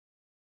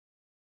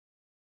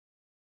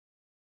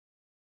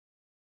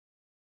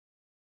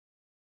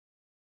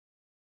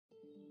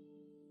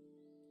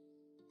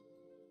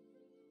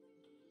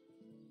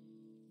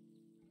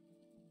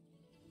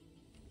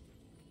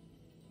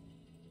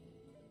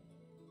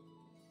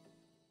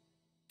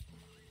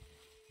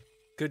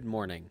Good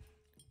morning,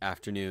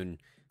 afternoon,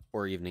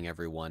 or evening,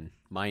 everyone.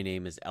 My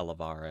name is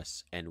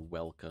Elivaras, and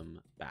welcome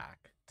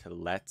back to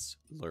Let's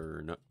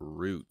Learn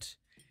Root.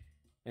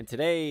 And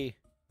today,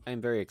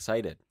 I'm very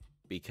excited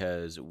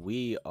because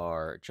we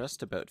are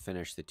just about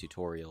finished the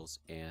tutorials,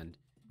 and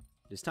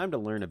it's time to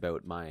learn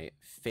about my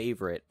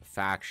favorite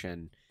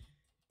faction.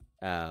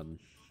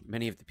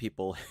 Many of the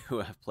people who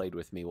have played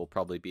with me will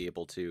probably be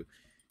able to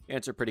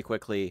answer pretty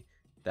quickly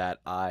that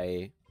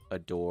I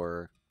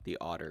adore the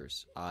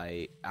Otters.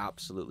 I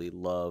absolutely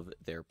love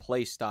their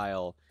play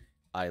style.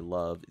 I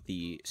love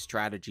the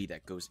strategy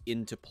that goes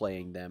into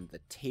playing them, the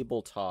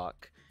table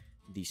talk,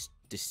 these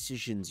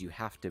decisions you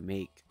have to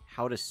make,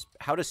 how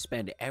to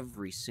spend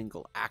every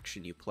single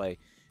action you play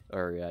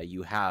or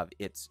you have.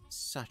 It's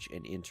such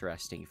an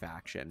interesting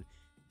faction.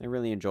 I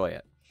really enjoy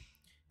it.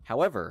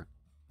 However,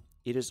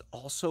 it is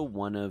also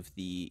one of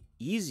the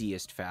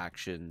easiest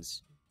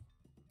factions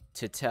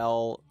to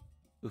tell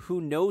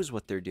who knows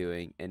what they're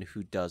doing and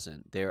who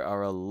doesn't. There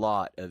are a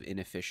lot of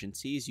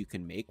inefficiencies you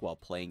can make while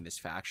playing this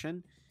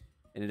faction,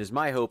 and it is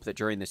my hope that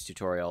during this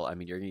tutorial, I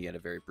mean, you're going to get a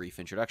very brief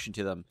introduction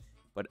to them,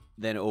 but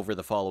then over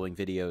the following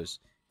videos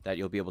that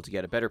you'll be able to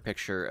get a better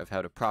picture of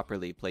how to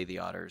properly play the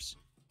Otters,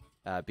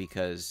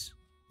 because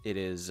it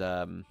is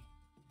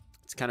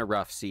it's kind of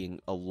rough seeing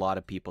a lot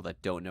of people that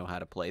don't know how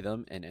to play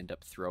them and end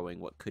up throwing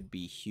what could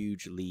be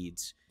huge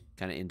leads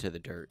kind of into the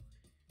dirt.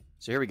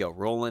 So here we go,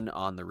 rolling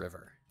on the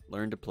river.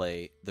 Learn to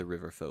play the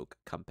Riverfolk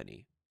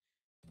company.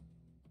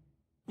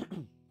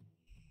 The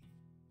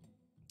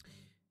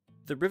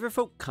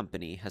Riverfolk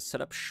company has set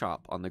up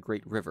shop on the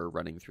great river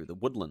running through the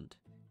woodland.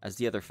 As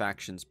the other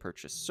factions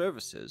purchase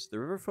services, the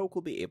Riverfolk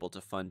will be able to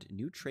fund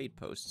new trade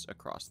posts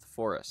across the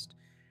forest.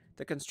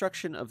 The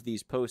construction of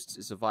these posts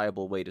is a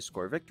viable way to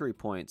score victory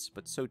points,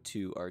 but so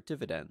too are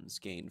dividends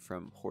gained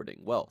from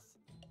hoarding wealth.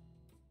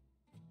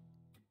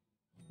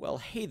 Well,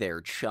 hey there,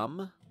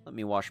 chum. Let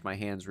me wash my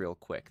hands real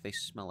quick. They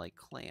smell like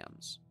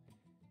clams.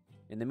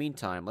 In the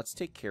meantime, let's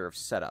take care of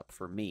setup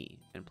for me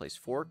and place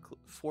four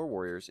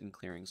warriors in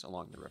clearings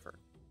along the river.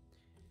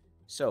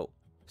 So,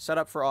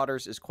 setup for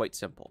Otters is quite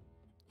simple.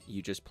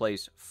 You just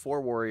place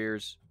 4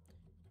 warriors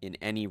in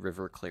any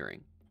river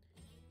clearing.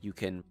 You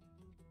can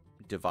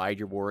divide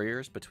your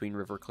warriors between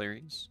river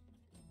clearings,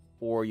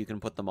 or you can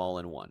put them all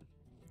in one.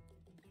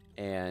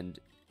 And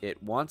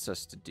it wants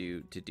us to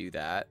do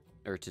that,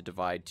 or to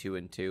divide 2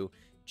 and 2.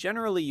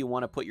 Generally, you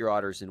want to put your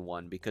Otters in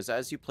one, because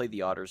as you play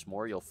the Otters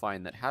more, you'll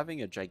find that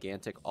having a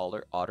gigantic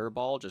otter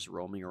ball just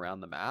roaming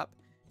around the map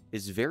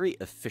is very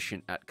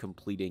efficient at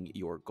completing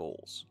your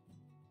goals.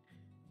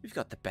 We've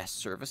got the best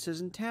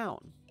services in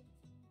town.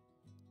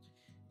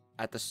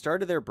 At the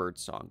start of their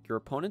birdsong, your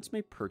opponents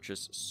may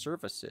purchase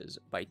services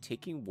by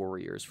taking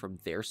warriors from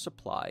their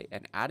supply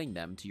and adding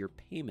them to your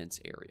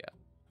payments area.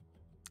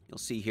 You'll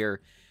see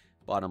here,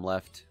 bottom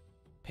left,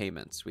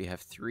 payments. We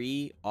have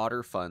 3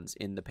 otter funds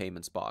in the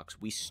payments box.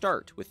 We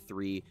start with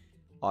 3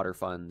 otter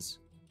funds,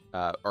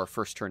 our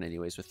first turn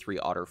anyways, with 3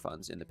 otter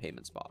funds in the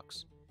payments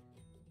box.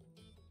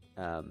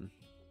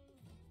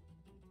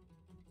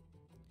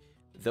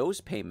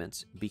 Those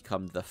payments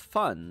become the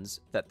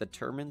funds that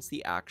determines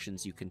the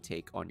actions you can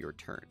take on your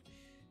turn.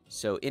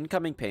 So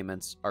incoming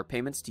payments are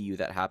payments to you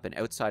that happen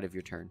outside of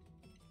your turn,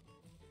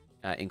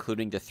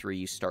 including the 3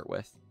 you start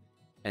with.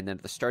 And then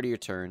at the start of your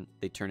turn,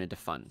 they turn into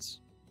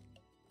funds.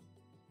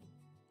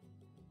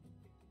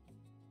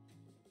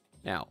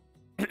 Now,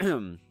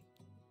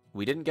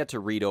 we didn't get to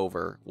read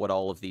over what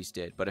all of these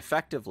did, but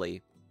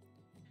effectively,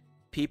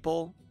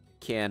 people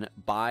can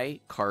buy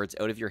cards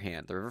out of your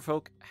hand. The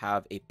Riverfolk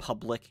have a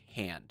public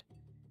hand,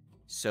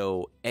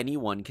 so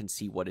anyone can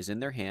see what is in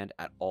their hand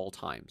at all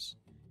times.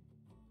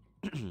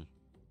 The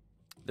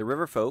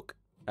Riverfolk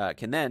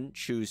can then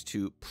choose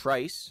to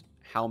price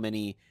how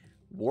many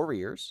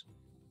warriors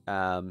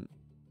the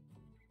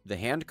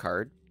hand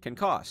card can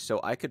cost. So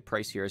I could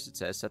price here, as it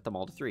says, set them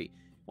all to 3.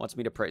 Wants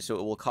me to price, so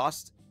it will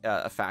cost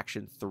a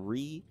faction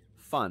 3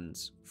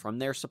 funds from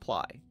their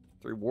supply,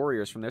 3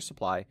 warriors from their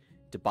supply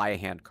to buy a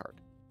hand card.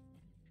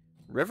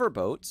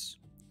 Riverboats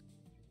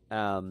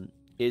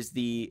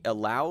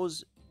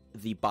allows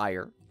the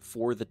buyer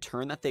for the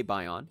turn that they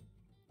buy on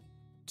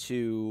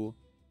to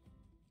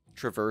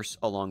traverse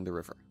along the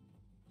river.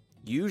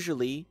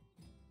 Usually,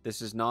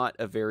 this is not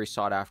a very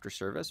sought after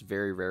service.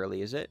 Very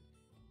rarely is it.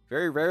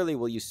 Very rarely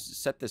will you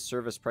set this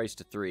service price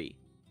to 3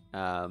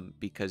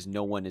 because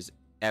no one is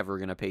ever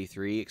going to pay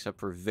 3 except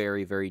for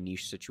very, very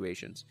niche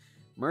situations.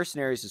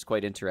 Mercenaries is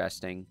quite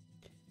interesting.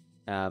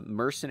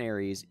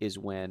 Mercenaries is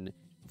when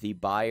the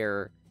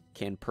buyer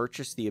can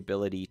purchase the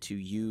ability to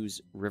use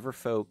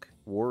Riverfolk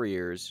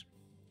warriors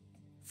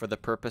for the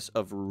purpose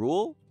of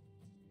rule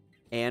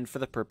and for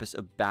the purpose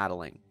of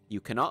battling.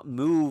 You cannot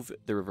move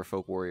the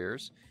Riverfolk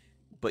warriors,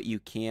 but you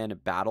can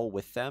battle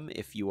with them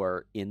if you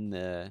are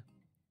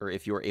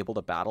if you are able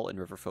to battle in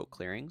Riverfolk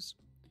clearings.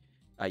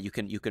 You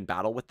can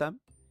battle with them,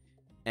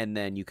 and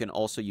then you can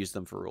also use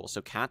them for rule. So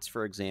cats,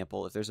 for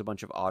example, if there's a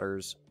bunch of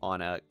otters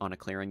on a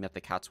clearing that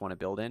the cats want to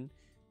build in,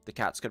 the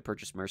cats could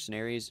purchase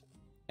mercenaries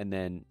and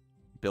then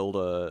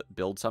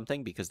build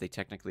something because they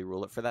technically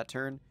rule it for that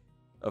turn.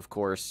 Of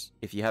course,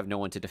 if you have no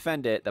one to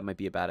defend it, that might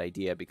be a bad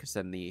idea because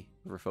then the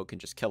Riverfolk can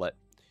just kill it.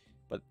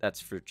 But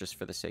that's just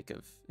for the sake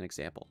of an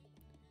example.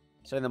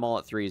 Setting them all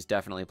at 3 is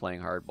definitely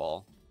playing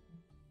hardball.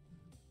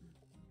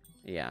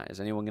 Yeah, is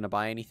anyone going to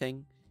buy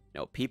anything?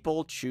 No,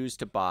 people choose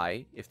to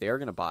buy. If they are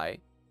going to buy,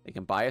 they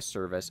can buy a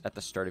service at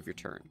the start of your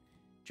turn.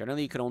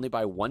 Generally, you can only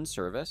buy one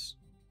service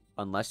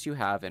unless you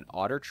have an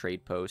otter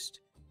trade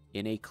post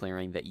in a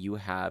clearing that you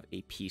have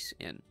a piece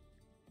in.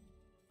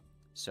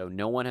 So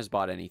no one has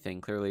bought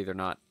anything. Clearly, they're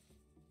not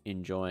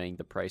enjoying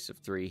the price of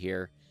 3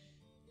 here.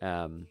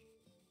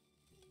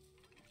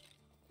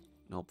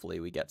 Hopefully,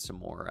 we get some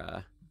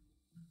more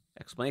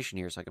explanation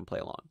here so I can play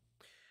along.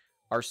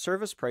 Our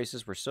service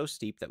prices were so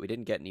steep that we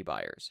didn't get any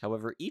buyers.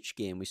 However, each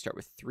game we start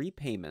with 3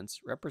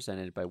 payments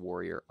represented by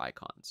warrior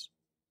icons.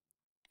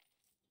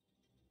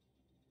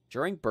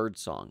 During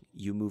Birdsong,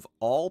 you move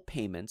all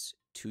payments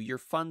to your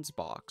funds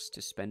box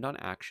to spend on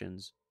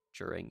actions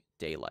during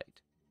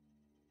daylight.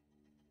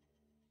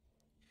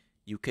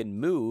 You can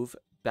move,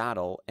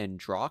 battle, and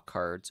draw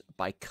cards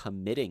by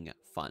committing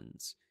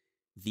funds.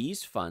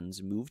 These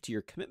funds move to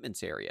your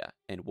commitments area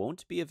and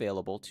won't be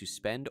available to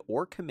spend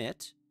or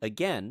commit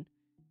again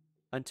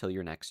until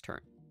your next turn.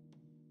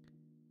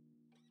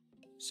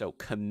 So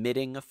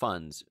committing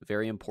funds,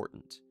 very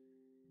important.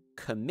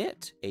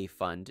 Commit a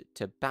fund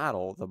to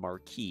battle the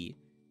Marquis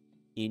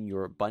in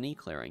your bunny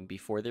clearing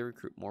before they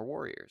recruit more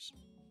warriors.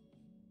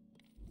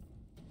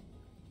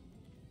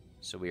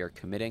 So we are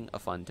committing a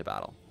fund to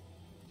battle.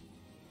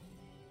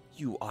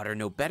 You ought to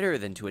know better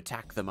than to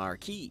attack the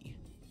Marquis.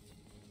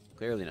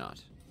 Clearly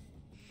not.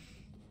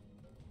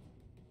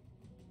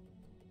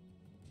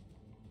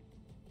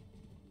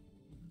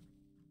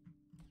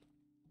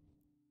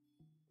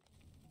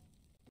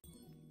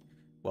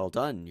 Well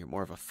done, you're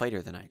more of a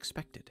fighter than I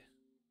expected.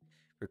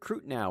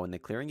 Recruit now in the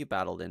clearing you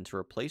battled in to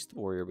replace the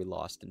warrior we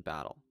lost in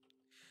battle.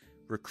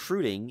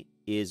 Recruiting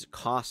is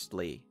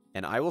costly,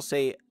 and I will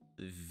say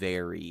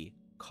very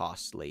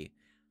costly.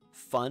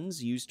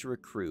 Funds used to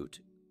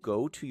recruit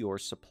go to your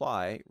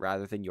supply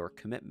rather than your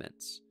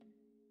commitments.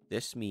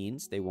 This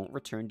means they won't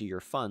return to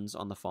your funds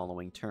on the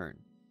following turn.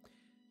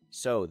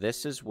 So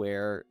this is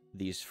where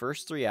these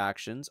first 3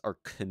 actions are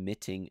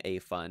committing a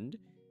fund.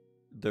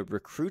 The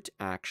recruit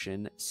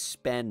action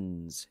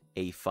spends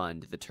a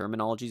fund. The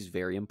terminology is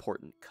very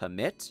important.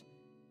 Commit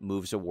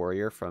moves a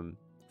warrior from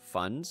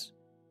funds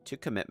to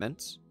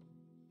commitments.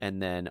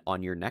 And then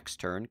on your next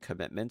turn,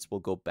 commitments will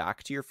go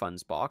back to your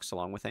funds box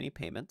along with any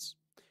payments.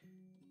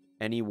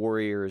 Any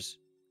warriors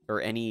or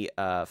any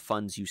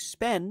funds you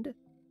spend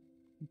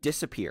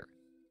disappear.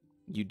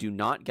 You do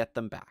not get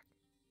them back.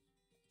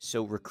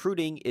 So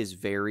recruiting is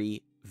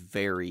very,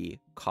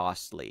 very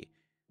costly,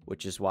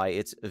 which is why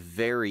it's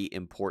very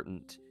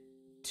important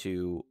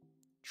to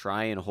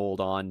try and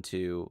hold on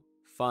to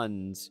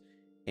funds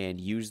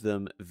and use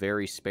them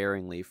very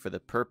sparingly for the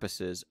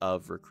purposes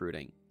of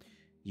recruiting.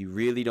 You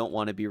really don't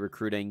want to be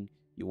recruiting.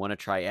 You want to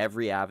try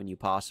every avenue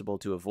possible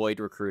to avoid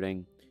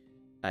recruiting,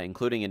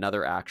 including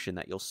another action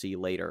that you'll see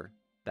later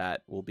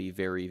that will be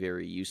very,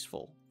 very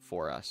useful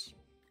for us.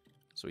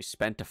 So we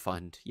spent a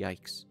fund.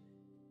 Yikes.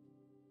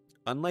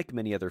 Unlike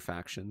many other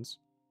factions,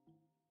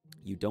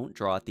 you don't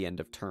draw at the end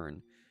of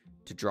turn.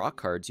 To draw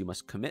cards, you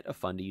must commit a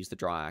fund to use the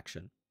draw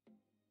action.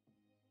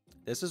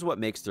 This is what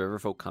makes the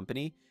Riverfolk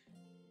Company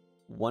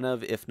one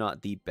of, if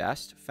not the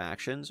best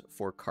factions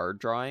for card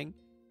drawing,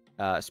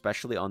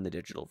 especially on the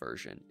digital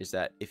version, is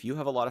that if you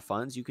have a lot of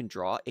funds, you can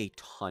draw a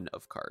ton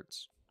of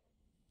cards.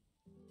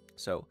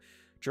 So,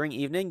 during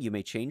evening, you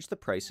may change the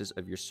prices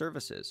of your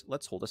services.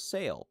 Let's hold a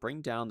sale.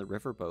 Bring down the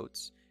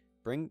riverboats.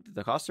 Bring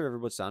the cost of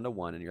riverboats down to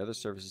 1 and your other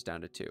services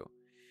down to 2.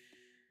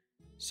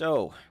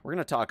 So, we're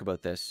going to talk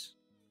about this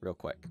real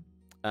quick.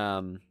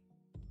 Well,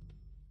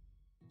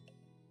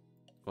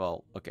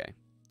 okay.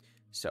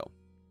 So,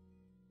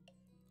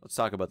 let's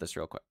talk about this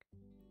real quick.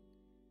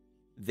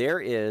 There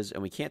is,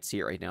 and we can't see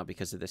it right now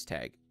because of this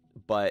tag,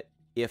 but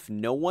if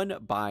no one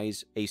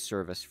buys a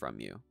service from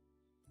you,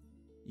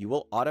 you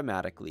will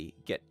automatically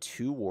get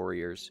 2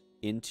 warriors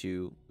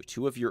into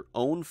 2 of your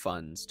own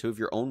funds, 2 of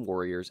your own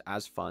warriors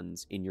as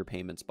funds in your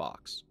payments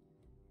box.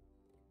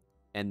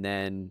 And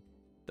then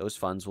those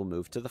funds will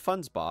move to the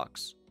funds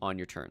box on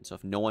your turn. So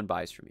if no one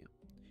buys from you.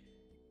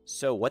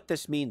 So what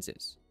this means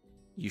is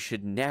you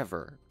should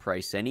never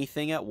price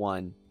anything at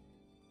 1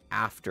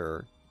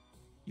 after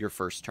your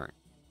first turn.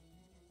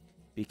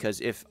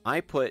 Because if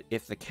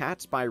the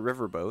cats buy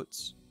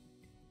riverboats,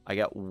 I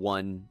get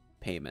 1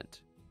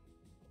 payment.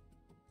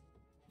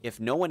 If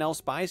no one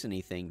else buys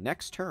anything,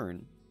 next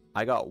turn,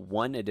 I got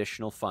 1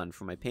 additional fund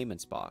from my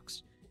payments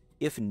box.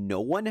 If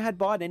no one had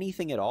bought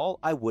anything at all,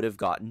 I would have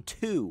gotten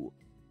 2.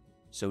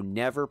 So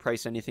never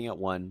price anything at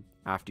 1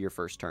 after your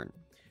first turn.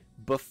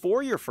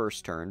 Before your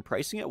first turn,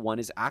 pricing at 1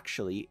 is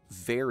actually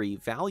very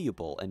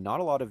valuable, and not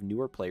a lot of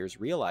newer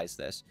players realize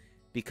this,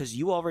 because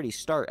you already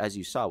start, as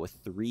you saw, with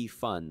 3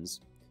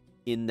 funds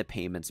in the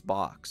payments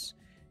box,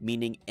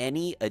 meaning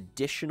any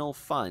additional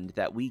fund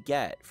that we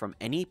get from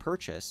any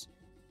purchase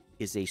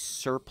is a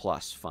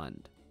surplus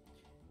fund.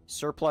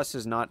 Surplus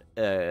is not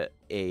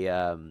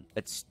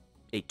it's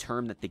a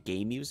term that the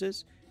game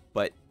uses,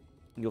 but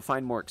you'll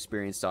find more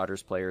experienced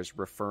Otters players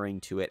referring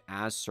to it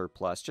as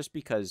surplus just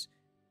because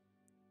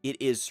it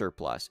is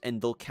surplus,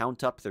 and they'll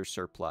count up their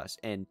surplus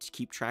and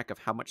keep track of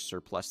how much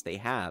surplus they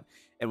have.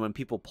 And when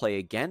people play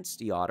against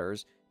the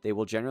Otters, they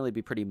will generally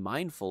be pretty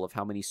mindful of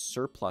how many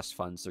surplus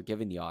funds they're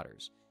giving the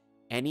Otters.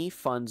 Any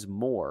funds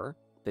more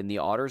than the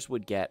Otters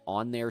would get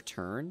on their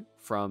turn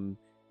from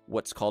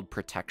what's called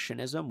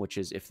protectionism, which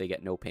is if they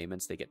get no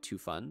payments, they get 2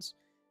 funds.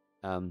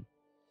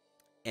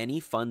 Any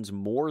funds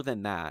more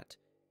than that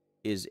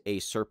is a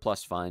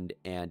surplus fund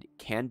and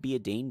can be a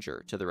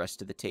danger to the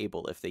rest of the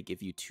table if they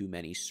give you too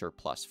many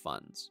surplus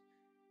funds.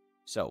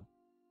 So,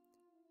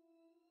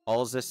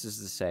 all this is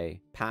to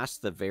say,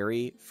 past the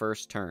very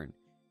first turn,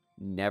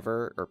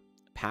 never, or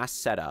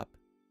past setup,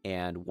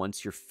 and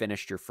once you're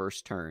finished your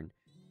first turn,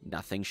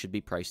 nothing should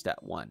be priced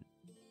at 1,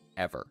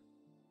 ever.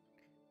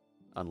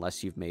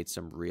 Unless you've made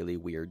some really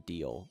weird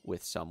deal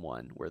with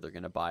someone where they're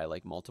going to buy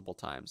like multiple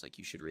times, like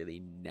you should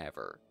really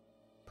never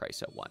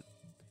price at 1.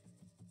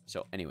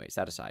 So anyways,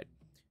 that aside,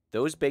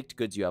 those baked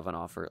goods you have on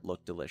offer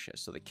look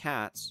delicious. So the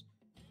cats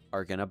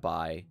are going to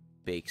buy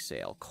bake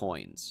sale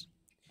coins.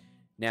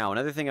 Now,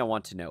 another thing I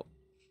want to note.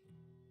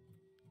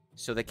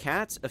 So the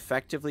cats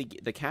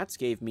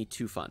gave me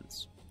 2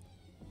 funds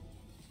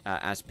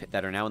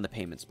that are now in the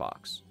payments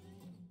box.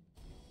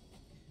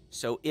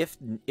 So if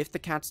the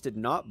cats did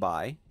not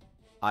buy,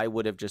 I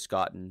would have just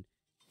gotten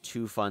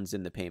 2 funds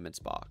in the payments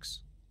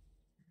box.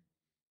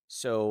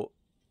 So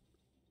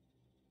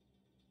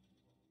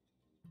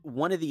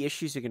one of the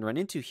issues you can run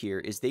into here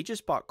is they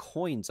just bought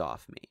coins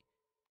off me.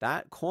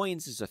 That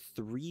coins is a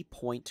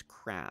 3-point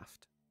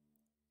craft.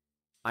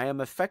 I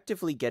am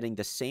effectively getting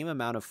the same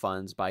amount of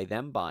funds by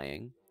them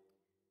buying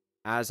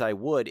as I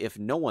would if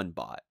no one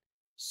bought.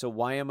 So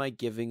why am I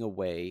giving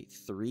away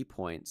 3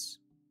 points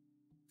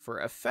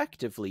for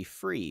effectively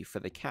free for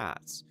the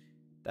cats?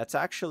 That's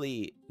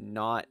actually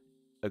not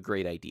a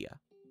great idea.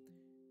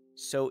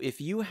 So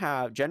if you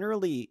have,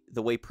 generally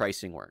the way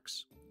pricing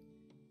works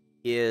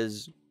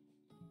is,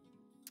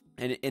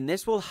 and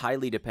this will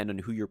highly depend on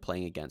who you're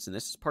playing against, and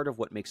this is part of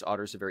what makes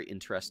Otters a very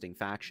interesting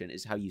faction,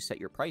 is how you set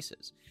your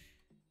prices.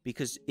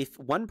 Because if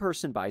one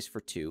person buys for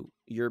 2,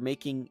 you're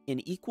making an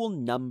equal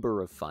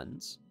number of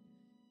funds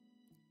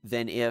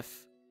than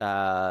if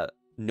no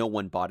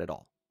one bought at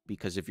all.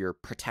 Because of your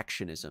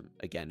protectionism,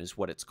 again, is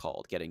what it's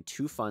called. Getting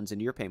 2 funds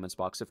into your payments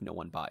box if no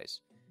one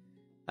buys.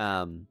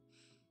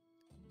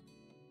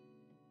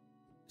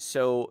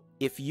 So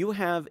if you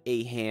have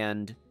a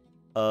hand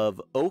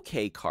of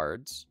okay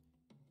cards,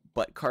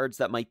 but cards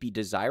that might be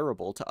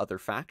desirable to other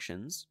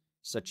factions,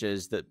 such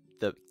as the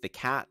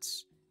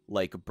cats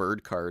like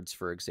bird cards,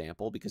 for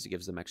example, because it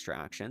gives them extra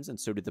actions, and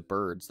so do the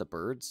birds. The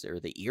birds, or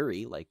the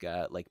Eerie, like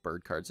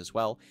bird cards as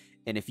well.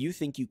 And if you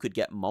think you could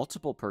get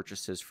multiple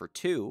purchases for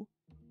 2,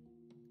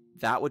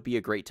 that would be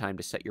a great time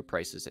to set your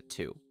prices at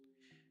 2.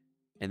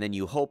 And then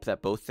you hope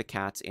that both the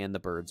cats and the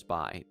birds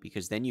buy,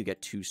 because then you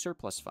get 2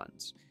 surplus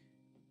funds.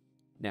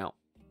 Now,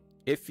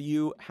 if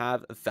you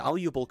have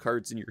valuable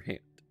cards in your hand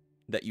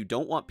that you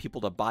don't want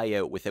people to buy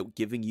out without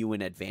giving you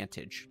an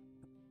advantage,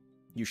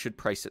 you should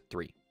price at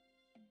 3.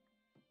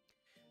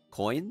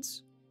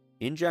 Coins,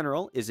 in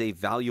general, is a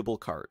valuable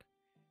card.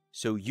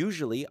 So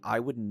usually, I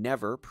would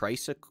never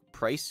price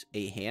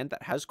a hand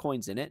that has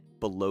coins in it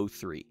below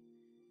 3.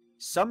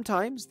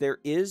 Sometimes there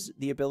is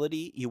the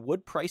ability you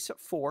would price at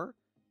 4,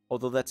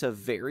 although that's a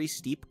very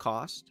steep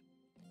cost.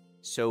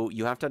 So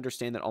you have to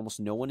understand that almost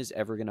no one is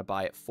ever going to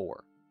buy at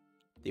 4.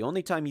 The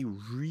only time you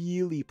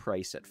really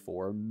price at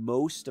 4,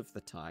 most of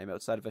the time,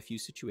 outside of a few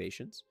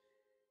situations,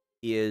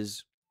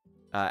 is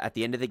at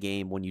the end of the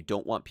game when you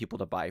don't want people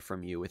to buy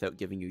from you without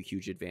giving you a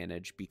huge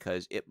advantage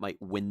because it might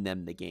win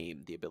them the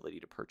game, the ability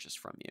to purchase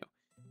from you.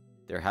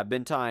 There have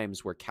been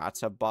times where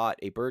cats have bought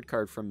a bird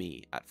card from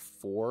me at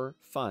 4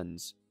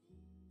 funds,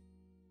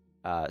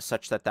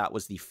 such that that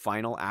was the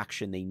final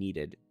action they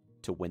needed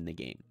to win the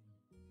game.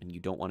 And you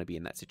don't want to be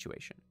in that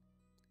situation.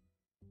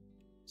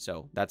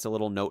 So that's a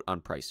little note on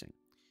pricing.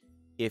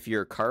 If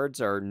your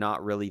cards are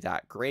not really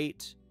that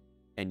great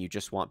and you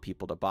just want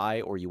people to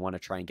buy, or you want to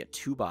try and get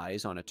 2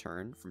 buys on a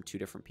turn from 2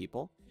 different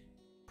people,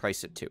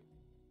 price at 2.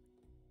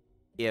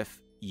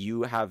 If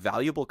you have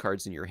valuable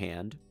cards in your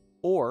hand,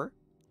 or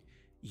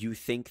you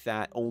think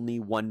that only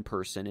one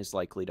person is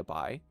likely to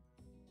buy,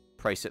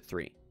 price at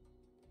 3.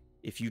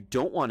 If you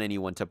don't want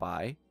anyone to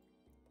buy,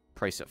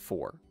 price at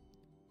 4.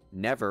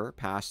 Never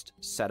past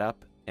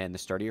setup and the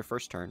start of your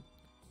first turn,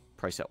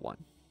 price at 1.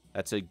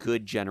 That's a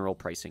good general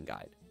pricing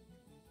guide.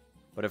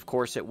 But of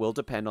course, it will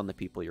depend on the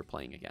people you're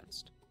playing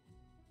against.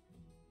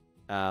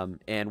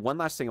 And one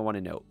last thing I want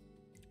to note.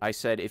 I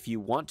said if you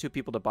want 2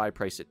 people to buy,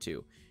 price at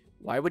 2.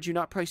 Why would you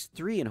not price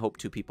 3 and hope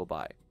 2 people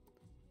buy?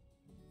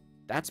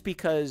 That's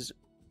because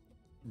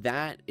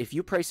that if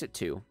you price at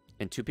 2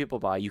 and 2 people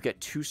buy, you get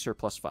 2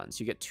 surplus funds.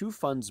 You get 2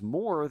 funds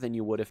more than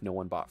you would if no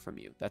one bought from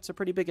you. That's a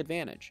pretty big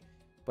advantage.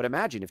 But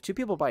imagine if 2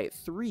 people buy at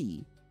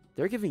 3,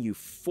 they're giving you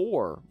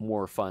 4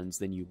 more funds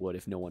than you would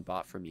if no one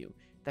bought from you.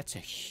 That's a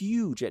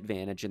huge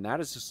advantage, and that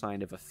is a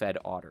sign of a fed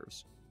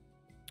otters,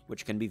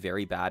 which can be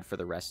very bad for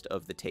the rest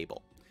of the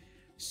table.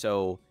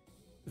 So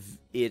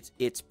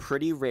it's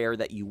pretty rare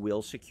that you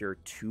will secure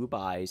 2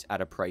 buys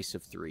at a price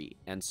of 3.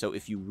 And so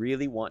if you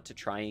really want to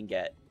try and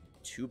get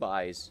 2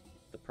 buys,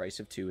 the price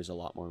of 2 is a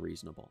lot more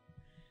reasonable.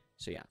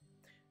 So yeah,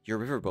 your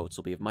riverboats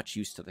will be of much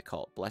use to the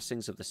cult.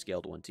 Blessings of the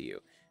Scaled One to you.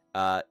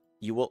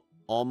 You will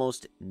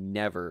almost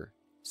never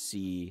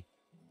see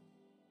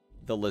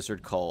the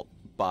lizard cult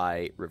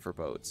buy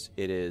riverboats.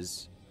 It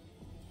is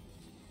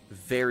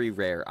very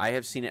rare. I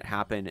have seen it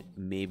happen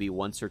maybe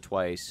once or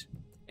twice,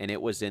 and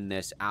it was in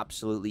this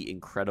absolutely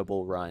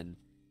incredible run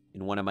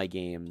in one of my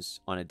games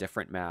on a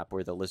different map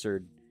where the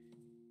lizard,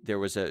 there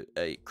was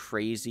a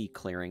crazy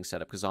clearing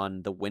setup, because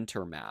on the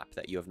winter map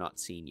that you have not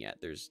seen yet,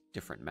 there's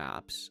different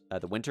maps.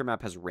 The winter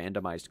map has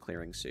randomized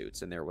clearing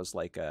suits, and there was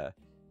like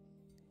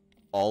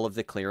all of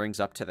the clearings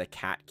up to the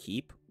Cat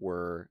Keep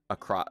were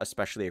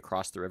especially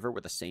across the river,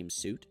 were the same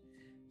suit.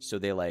 So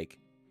they like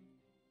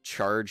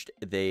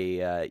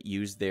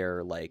used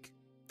their like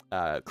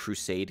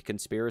crusade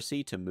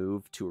conspiracy to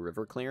move to a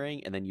river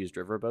clearing, and then used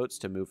riverboats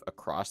to move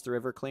across the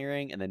river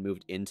clearing, and then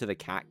moved into the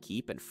Cat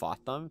Keep and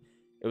fought them.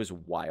 It was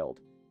wild.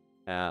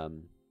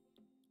 Other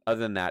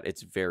than that,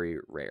 it's very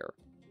rare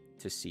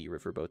to see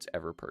riverboats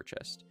ever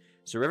purchased.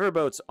 So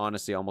riverboats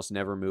honestly almost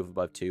never move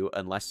above 2,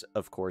 unless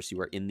of course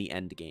you are in the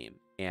end game,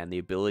 and the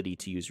ability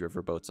to use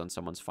riverboats on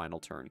someone's final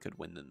turn could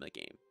win them the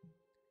game.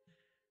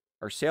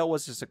 Our sale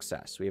was a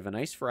success. We have a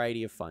nice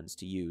variety of funds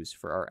to use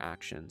for our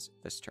actions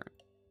this turn.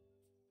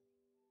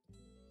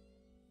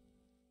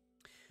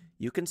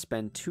 You can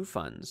spend 2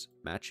 funds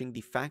matching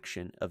the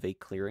faction of a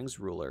clearing's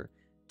ruler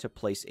to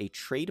place a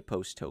trade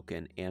post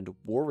token and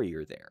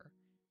warrior there,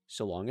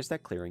 so long as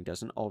that clearing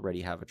doesn't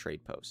already have a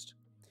trade post.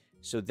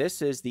 So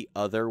this is the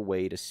other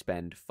way to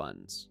spend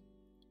funds.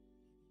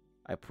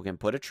 I can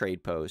put a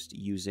trade post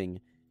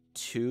using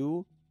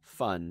 2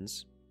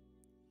 funds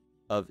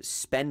of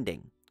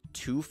spending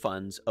 2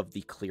 funds of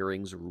the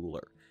clearing's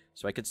ruler.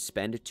 So I could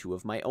spend 2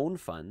 of my own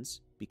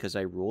funds because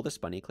I rule this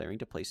bunny clearing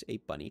to place a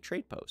bunny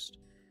trade post.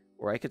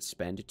 Or I could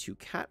spend 2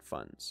 cat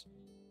funds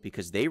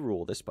because they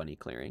rule this bunny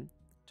clearing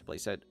to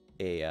place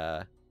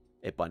a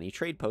bunny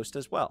trade post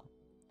as well.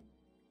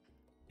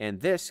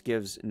 And this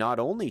gives not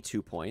only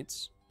 2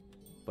 points,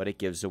 but it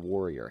gives a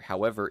warrior.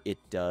 However, it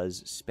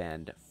does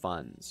spend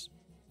funds.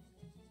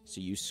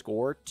 So you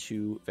score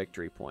 2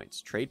 victory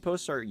points. Trade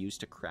posts are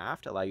used to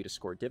craft, allow you to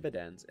score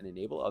dividends, and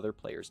enable other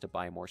players to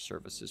buy more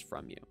services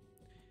from you.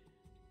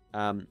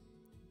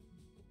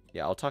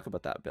 Yeah, I'll talk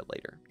about that a bit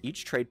later.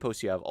 Each trade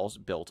post you have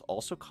built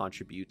also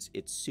contributes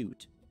its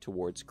suit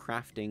towards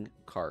crafting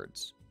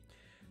cards.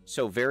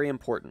 So very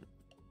important.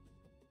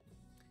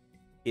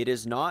 It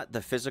is not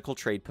the physical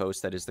trade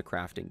post that is the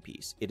crafting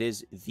piece. It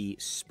is the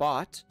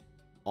spot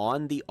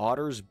on the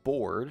otter's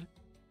board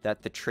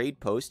that the trade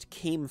post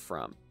came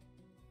from.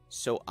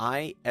 So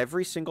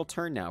every single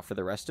turn now for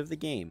the rest of the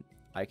game,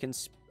 I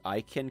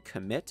can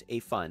commit a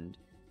fund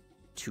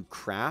to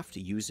craft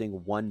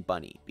using 1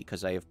 bunny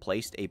because I have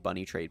placed a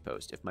bunny trade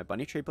post. If my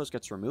bunny trade post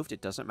gets removed,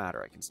 it doesn't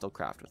matter. I can still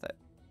craft with it.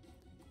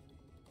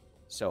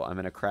 So I'm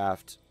going to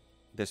craft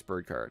this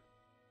bird card.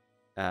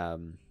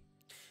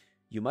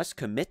 You must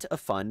commit a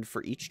fund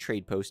for each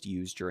trade post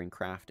used during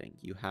crafting.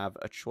 You have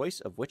a choice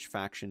of which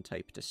faction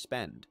type to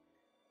spend.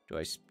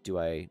 Well,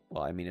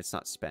 I mean, it's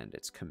not spend,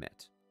 it's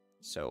commit.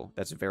 So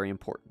that's very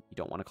important. You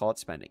don't want to call it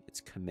spending,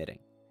 it's committing.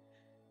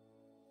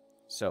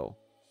 So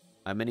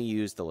I'm going to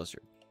use the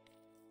lizard.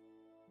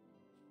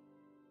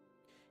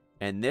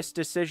 And this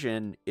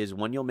decision is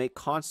one you'll make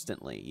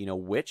constantly. You know,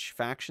 which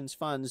faction's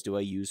funds do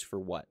I use for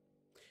what?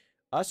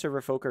 Us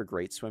Riverfolk are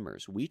great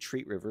swimmers. We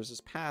treat rivers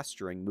as paths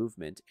during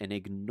movement and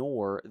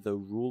ignore the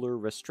ruler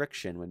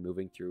restriction when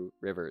moving through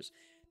rivers.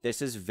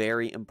 This is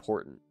very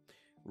important.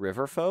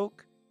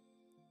 Riverfolk,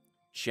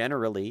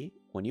 generally,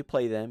 when you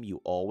play them,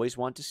 you always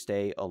want to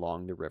stay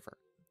along the river.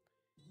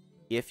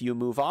 If you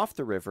move off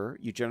the river,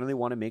 you generally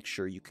want to make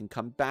sure you can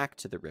come back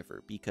to the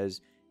river because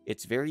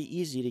it's very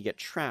easy to get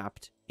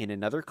trapped in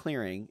another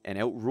clearing and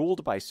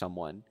outruled by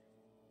someone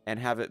and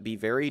have it be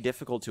very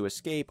difficult to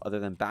escape other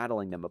than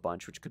battling them a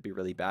bunch, which could be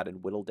really bad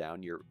and whittle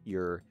down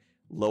your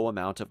low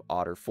amount of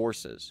otter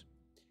forces.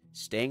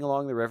 Staying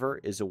along the river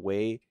is a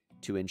way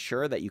to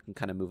ensure that you can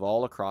kind of move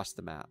all across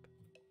the map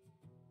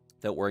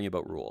without worrying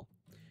about rule.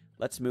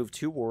 Let's move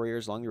 2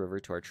 warriors along the river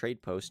to our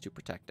trade post to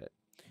protect it.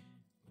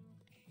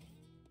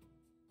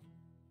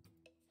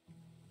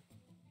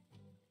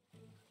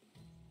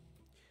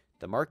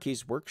 The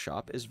Marquis's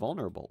workshop is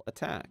vulnerable.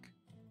 Attack.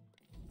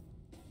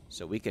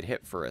 So we could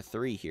hit for a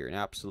 3 here and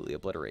absolutely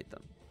obliterate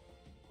them.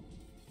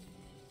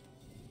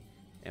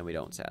 And we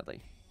don't,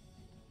 sadly.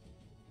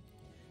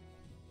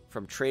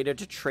 From trader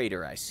to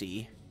trader, I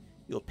see.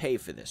 You'll pay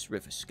for this,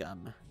 river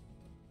scum.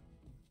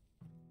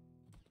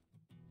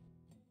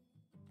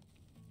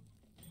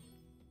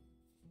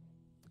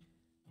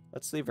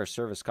 Let's leave our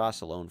service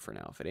costs alone for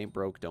now. If it ain't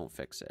broke, don't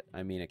fix it.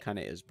 I mean, it kind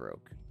of is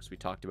broke, because we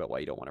talked about why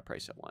you don't want to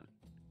price at 1.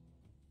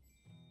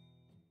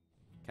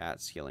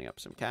 Cats healing up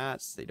some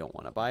cats. They don't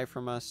want to buy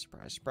from us.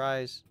 Surprise,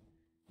 surprise.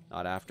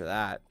 Not after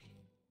that.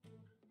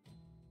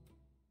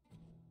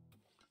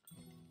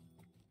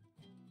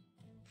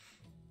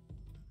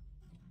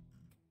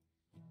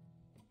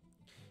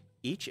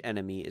 Each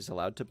enemy is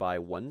allowed to buy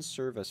 1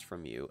 service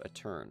from you a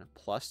turn,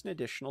 plus an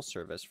additional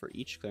service for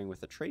each clearing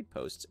with the trade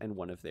posts and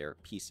one of their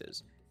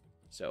pieces.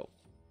 So,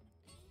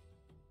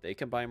 they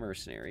can buy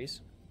mercenaries,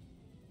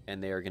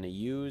 and they are going to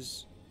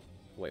use...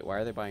 Wait, why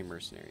are they buying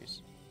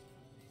mercenaries?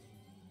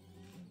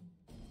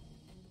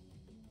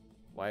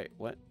 Why?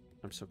 What?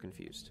 I'm so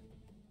confused.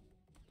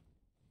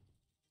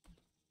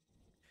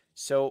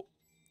 So,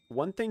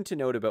 one thing to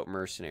note about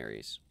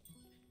mercenaries.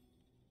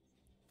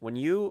 When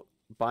you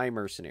buy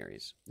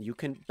mercenaries, you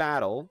can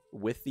battle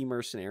with the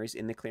mercenaries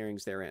in the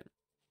clearings they're in.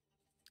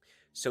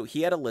 So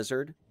he had a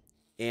lizard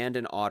and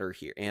an otter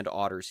here, and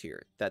otters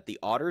here, that the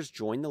otters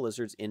join the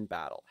lizards in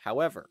battle.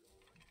 However,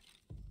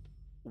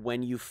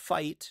 when you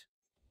fight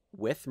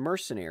with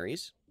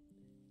mercenaries,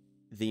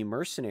 the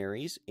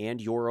mercenaries and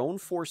your own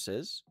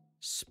forces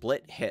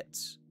split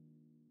hits.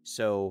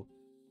 So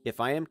if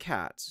I am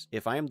cats,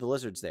 if I am the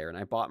lizards there and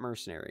I bought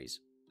mercenaries,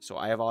 so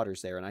I have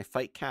otters there and I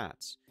fight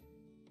cats,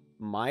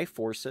 my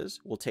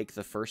forces will take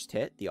the first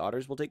hit, the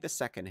otters will take the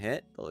second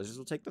hit, the lizards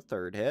will take the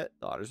third hit,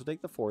 the otters will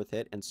take the fourth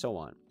hit, and so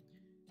on.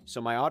 So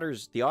my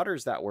otters, the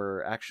otters that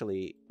were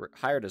actually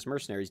hired as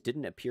mercenaries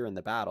didn't appear in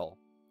the battle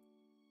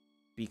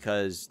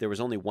because there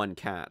was only 1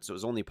 cat, so it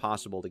was only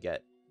possible to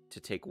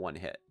take 1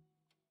 hit.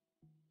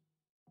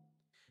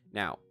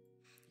 Now,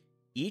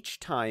 each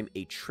time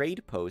a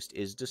trade post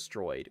is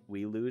destroyed,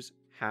 we lose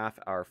half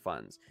our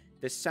funds.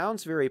 This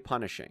sounds very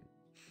punishing,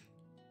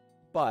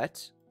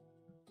 but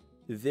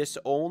this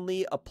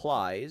only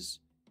applies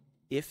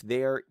if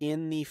they're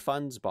in the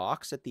funds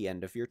box at the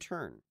end of your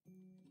turn.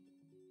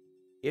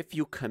 If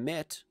you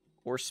commit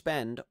or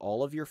spend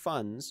all of your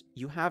funds,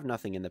 you have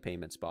nothing in the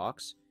payments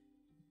box.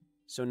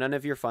 So none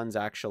of your funds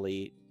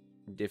actually,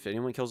 if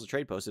anyone kills the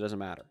trade post, it doesn't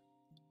matter.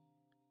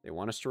 They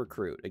want us to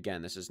recruit.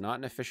 Again, this is not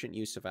an efficient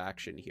use of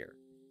action here.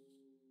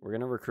 We're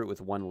going to recruit with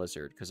 1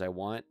 lizard because I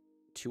want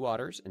 2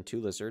 otters and 2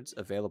 lizards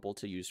available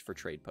to use for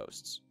trade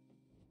posts.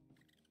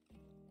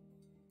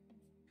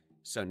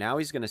 So now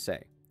he's going to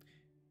say,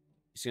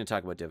 he's going to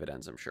talk about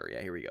dividends, I'm sure.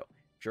 Yeah, here we go.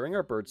 During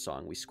our bird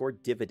song, we score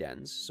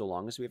dividends so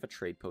long as we have a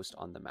trade post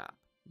on the map.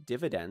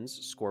 Dividends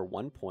score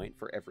 1 point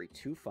for every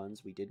 2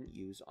 funds we didn't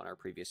use on our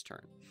previous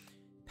turn.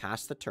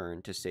 Pass the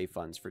turn to save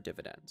funds for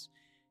dividends.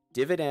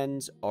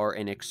 Dividends are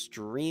an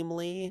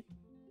extremely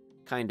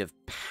kind of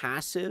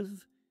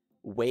passive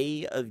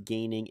way of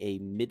gaining a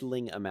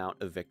middling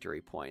amount of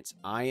victory points.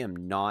 I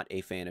am not a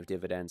fan of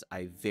dividends.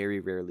 I very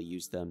rarely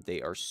use them.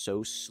 They are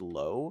so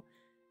slow,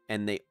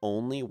 and they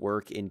only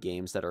work in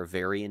games that are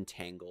very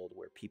entangled,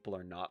 where people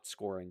are not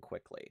scoring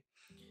quickly.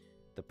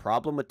 The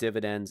problem with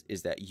dividends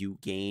is that you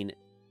gain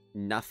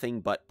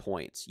nothing but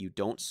points. You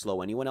don't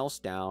slow anyone else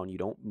down. You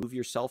don't move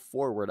yourself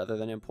forward other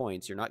than in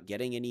points. You're not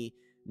getting any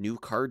new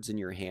cards in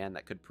your hand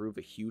that could prove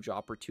a huge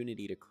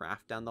opportunity to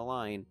craft down the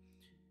line.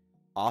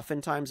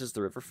 Oftentimes, as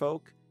the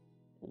Riverfolk,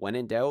 when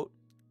in doubt,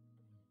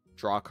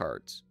 draw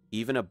cards.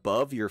 Even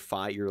above your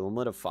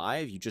limit of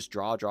 5, you just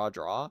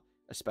draw,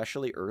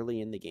 especially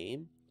early in the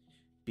game,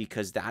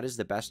 because that is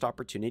the best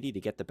opportunity to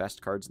get the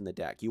best cards in the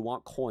deck. You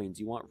want coins,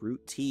 you want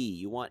root tea,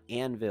 you want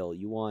anvil,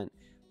 you want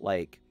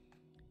like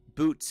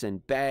boots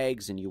and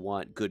bags, and you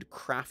want good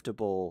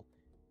craftable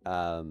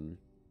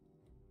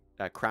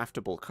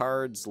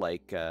cards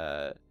like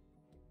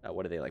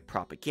what are they, like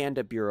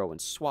Propaganda Bureau and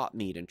Swap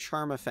Meet and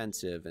Charm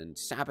Offensive and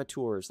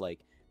Saboteurs.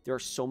 Like, there are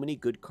so many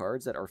good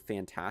cards that are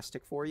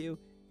fantastic for you,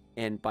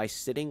 and by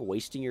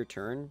wasting your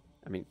turn,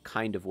 I mean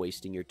kind of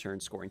wasting your turn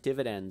scoring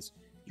dividends,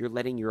 you're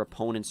letting your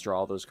opponents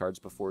draw those cards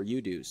before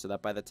you do, so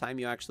that by the time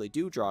you actually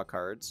do draw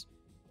cards,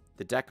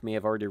 the deck may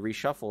have already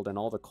reshuffled and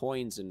all the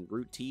coins and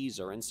root teas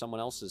are in someone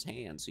else's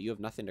hand, so you have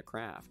nothing to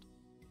craft.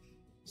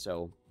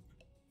 So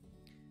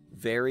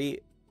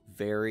very,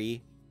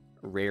 very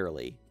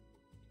rarely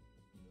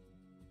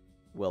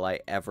will I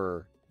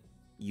ever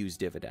use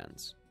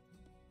dividends.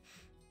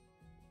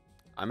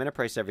 I'm going to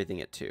price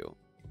everything at 2.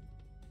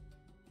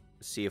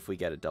 See if we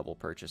get a double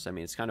purchase. I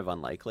mean, it's kind of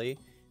unlikely.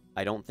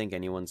 I don't think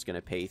anyone's going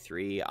to pay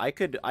 3. I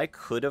could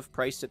have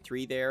priced at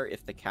 3 there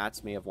if the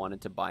cats may have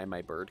wanted to buy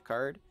my bird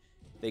card.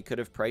 I could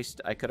have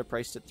priced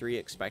at 3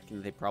 expecting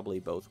that they probably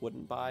both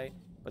wouldn't buy.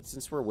 But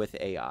since we're with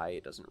AI,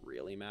 it doesn't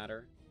really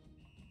matter.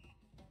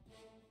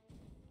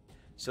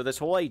 So this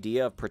whole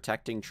idea of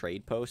protecting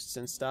trade posts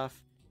and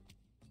stuff,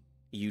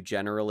 you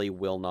generally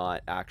will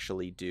not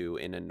actually do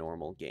in a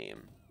normal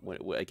game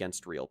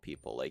against real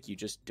people. Like, you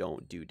just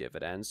don't do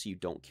dividends, so you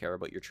don't care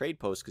about your trade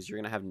posts because you're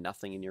going to have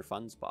nothing in your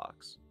funds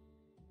box.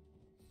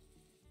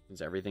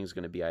 Because everything's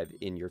going to be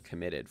in your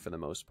committed for the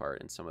most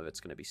part, and some of it's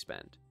going to be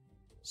spent.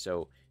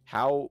 So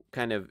how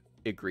kind of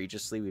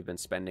egregiously we've been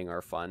spending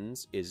our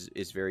funds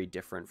is very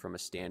different from a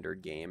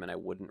standard game, and I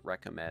wouldn't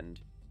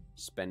recommend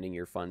spending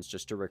your funds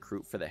just to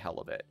recruit for the hell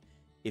of it.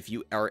 If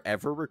you are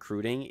ever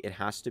recruiting, it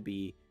has to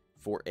be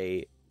for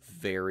a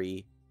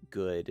very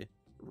good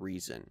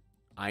reason.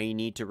 I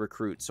need to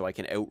recruit so I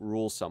can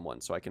outrule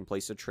someone, so I can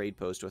place a trade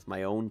post with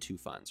my own 2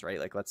 funds, right?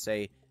 Like, let's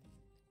say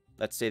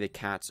the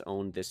cats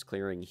owned this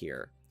clearing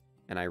here,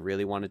 and I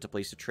really wanted to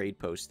place a trade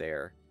post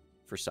there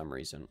for some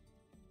reason.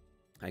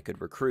 I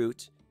could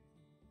recruit,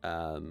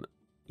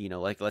 you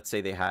know, like, let's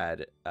say they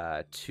had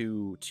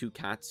two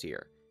cats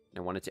here, and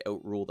I wanted to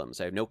outrule them.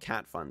 So I have no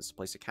cat funds to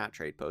place a cat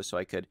trade post, so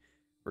I could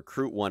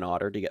recruit 1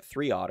 otter to get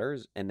 3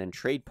 otters, and then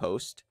trade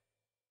post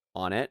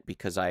on it,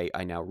 because I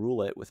now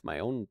rule it with my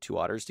own 2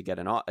 otters to get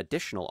an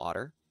additional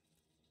otter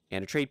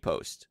and a trade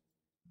post.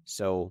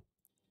 So,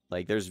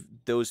 like, there's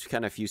those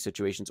kind of few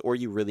situations, or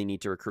you really need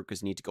to recruit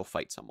because you need to go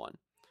fight someone,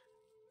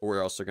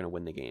 or else they're going to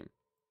win the game.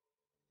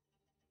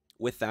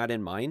 With that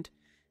in mind,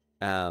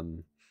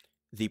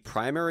 the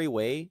primary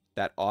way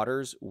that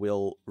otters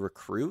will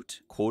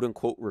recruit,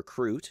 quote-unquote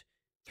recruit,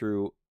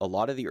 through a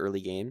lot of the early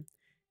game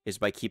is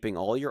by keeping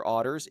all your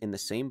otters in the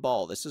same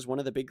ball. This is one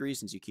of the big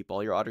reasons you keep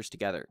all your otters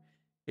together,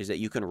 is that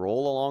you can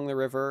roll along the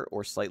river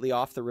or slightly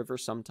off the river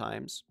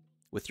sometimes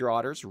with your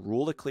otters,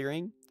 rule the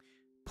clearing,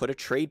 put a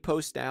trade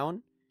post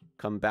down,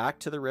 come back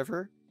to the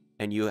river,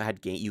 and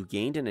you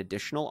gained an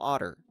additional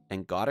otter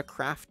and got a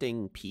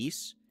crafting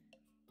piece,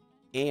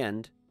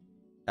 and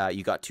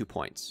you got 2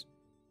 points.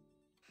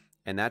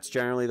 And that's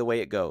generally the way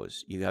it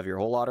goes. You have your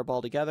whole otter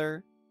ball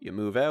together, you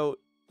move out,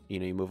 you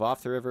know, you move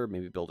off the river,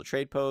 maybe build a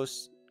trade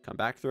post, come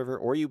back to the river,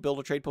 or you build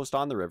a trade post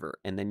on the river,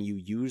 and then you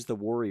use the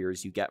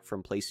warriors you get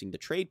from placing the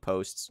trade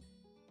posts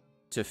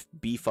to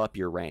beef up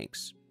your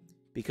ranks.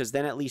 Because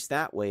then at least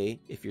that way,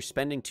 if you're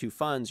spending 2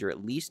 funds, you're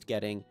at least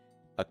getting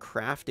a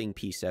crafting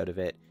piece out of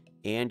it,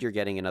 and you're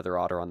getting another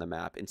otter on the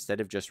map, instead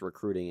of just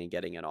recruiting and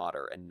getting an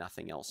otter and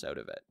nothing else out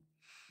of it.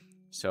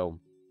 So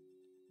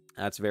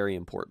that's very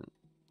important.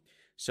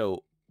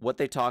 So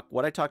what I talked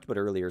about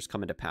earlier is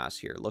coming to pass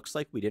here. Looks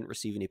like we didn't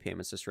receive any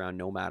payments this round.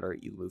 No matter,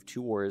 you move 2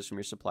 warriors from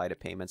your supply to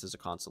payments as a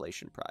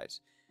consolation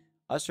prize.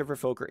 Us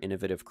Riverfolk are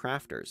innovative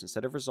crafters.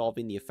 Instead of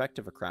resolving the effect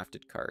of a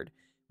crafted card,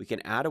 we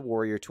can add a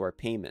warrior to our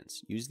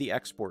payments. Use the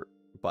export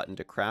button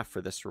to craft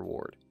for this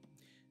reward.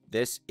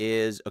 This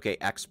is, okay,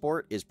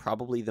 export is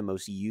probably the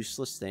most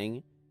useless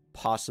thing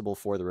possible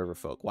for the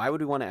Riverfolk. Why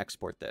would we want to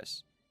export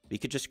this? We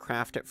could just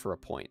craft it for a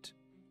point.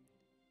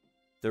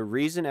 The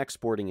reason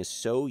exporting is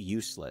so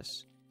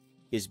useless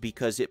is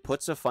because it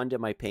puts a fund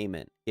in my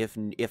payment.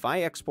 If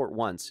I export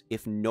once,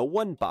 if no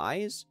one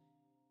buys,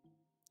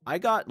 I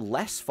got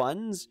less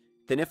funds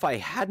than if I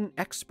hadn't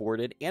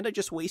exported, and I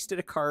just wasted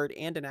a card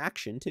and an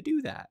action to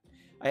do that.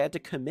 I had to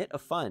commit a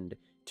fund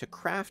to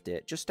craft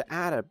it just to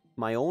add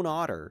my own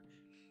otter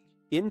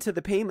into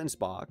the payments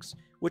box,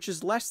 which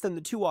is less than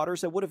the 2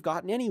 otters I would have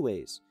gotten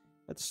anyways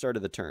at the start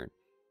of the turn.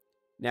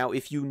 Now,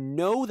 if you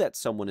know that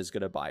someone is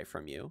going to buy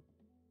from you,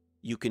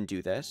 you can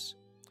do this.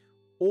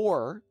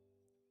 Or,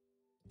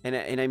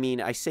 and I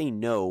mean, I say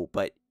no,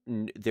 but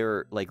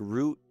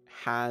Root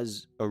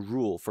has a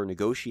rule for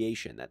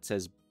negotiation that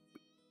says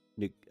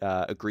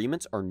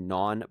agreements are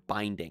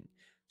non-binding.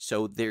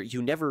 So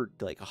you never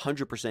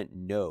 100%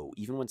 know,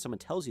 even when someone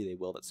tells you they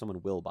will, that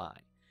someone will buy.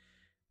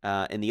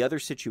 And the other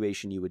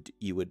situation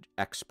you would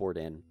export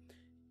in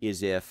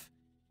is if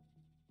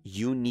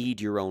you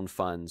need your own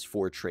funds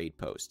for trade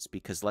posts,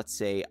 because let's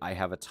say I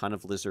have a ton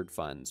of lizard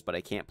funds, but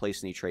I can't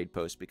place any trade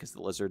posts because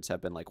the lizards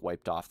have been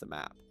wiped off the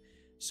map.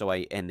 So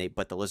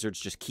but the lizards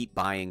just keep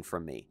buying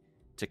from me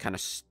to kind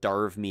of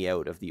starve me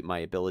out of my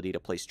ability to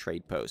place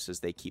trade posts as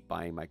they keep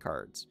buying my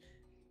cards.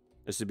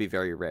 This would be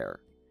very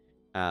rare.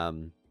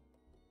 In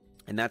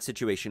that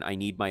situation, I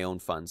need my own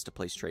funds to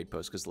place trade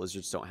posts because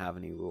lizards don't have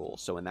any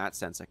rules. So in that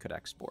sense, I could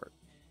export.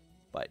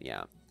 But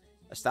yeah.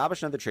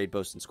 Establish another trade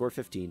post and score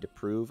 15 to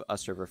prove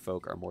us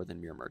Riverfolk are more than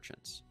mere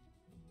merchants.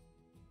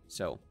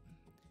 So.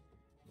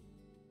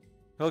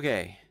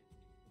 Okay.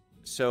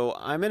 So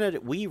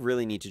we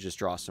really need to just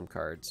draw some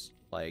cards.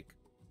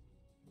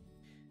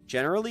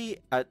 Generally,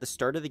 at the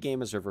start of the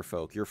game as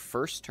Riverfolk, your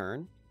first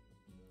turn,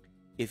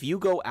 if you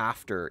go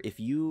after, if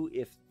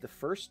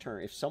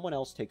someone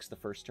else takes the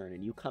first turn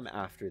and you come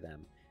after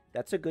them,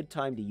 that's a good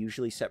time to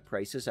usually set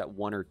prices at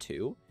 1 or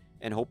 2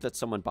 and hope that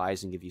someone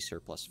buys and give you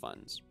surplus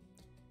funds.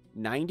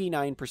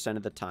 99%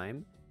 of the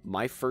time,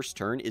 my first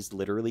turn is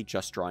literally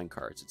just drawing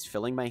cards. It's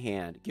filling my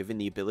hand, giving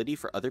the ability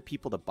for other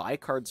people to buy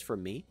cards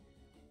from me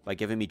by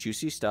giving me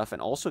juicy stuff,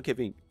 and also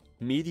giving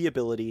me the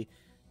ability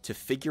to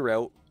figure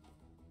out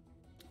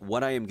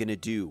what I am going to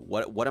do.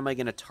 What am I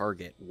going to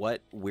target?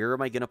 Where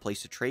am I going to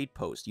place a trade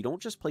post? You don't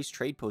just place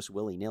trade posts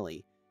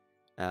willy-nilly.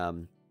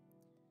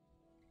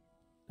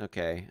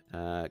 Okay.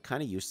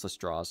 Kind of useless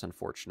draws,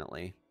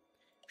 unfortunately.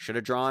 Should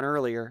have drawn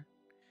earlier.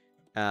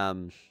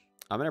 I'm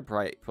going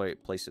to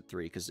place it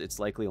 3 because it's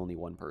likely only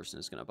one person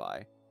is going to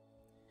buy.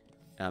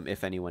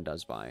 If anyone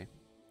does buy.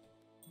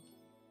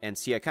 And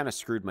see, I kind of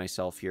screwed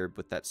myself here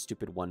with that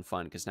stupid 1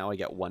 fund, because now I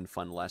get 1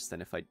 fund less than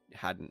if I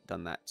hadn't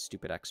done that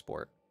stupid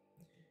export.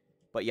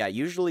 But yeah,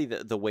 usually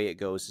the way it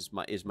goes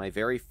is my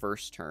very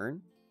first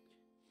turn,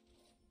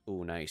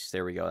 Oh, nice.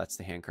 There we go. That's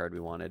the hand card we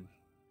wanted.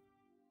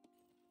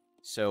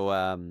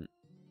 So,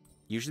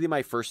 usually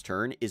my first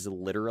turn is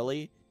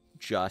literally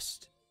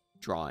just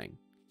drawing.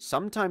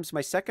 Sometimes my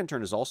second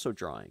turn is also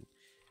drawing.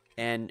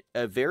 And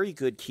a very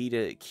good key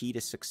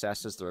to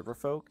success as the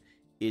Riverfolk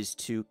is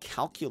to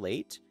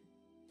calculate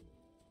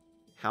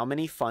how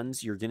many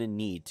funds you're going to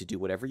need to do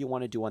whatever you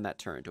want to do on that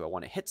turn. Do I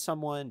want to hit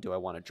someone? Do I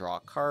want to draw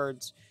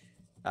cards?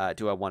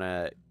 Do I want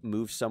to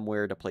move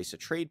somewhere to place a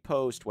trade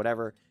post?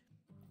 Whatever.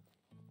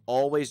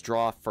 Always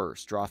draw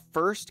first. Draw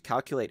first,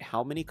 calculate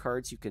how many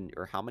cards you can,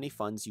 or how many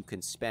funds you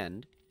can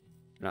spend.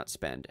 Not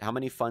spend. How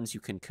many funds you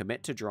can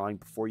commit to drawing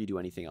before you do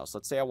anything else.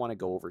 Let's say I want to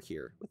go over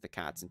here with the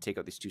cats and take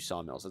out these 2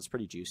 sawmills. That's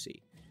pretty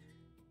juicy.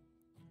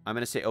 I'm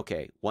going to say,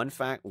 okay, one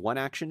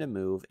action to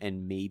move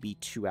and maybe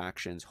 2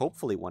 actions.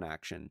 Hopefully 1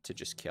 action to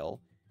just kill.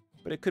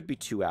 But it could be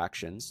 2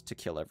 actions to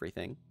kill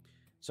everything.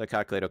 So I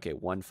calculate, okay,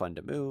 1 fund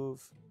to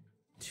move,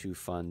 2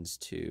 funds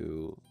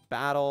to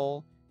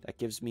battle. That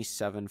gives me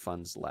 7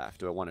 funds left.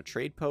 Do I want a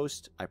trade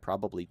post? I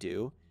probably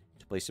do.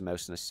 To place a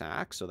mouse in a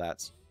sack. So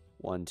that's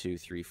 1, 2,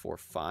 3, 4,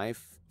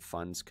 5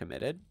 funds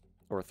committed.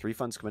 Or 3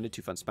 funds committed,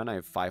 2 funds spent. I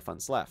have 5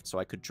 funds left. So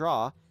I could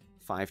draw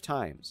 5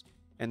 times.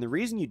 And the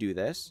reason you do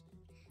this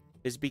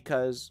is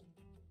because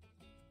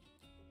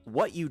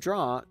what you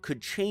draw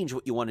could change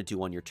what you want to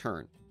do on your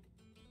turn.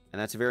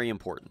 And that's very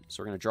important.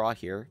 So we're going to draw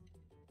here.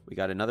 We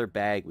got another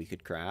bag we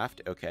could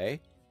craft.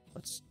 Okay.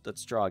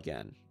 Let's draw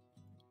again.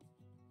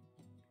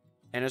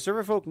 And as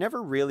Riverfolk,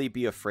 never really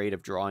be afraid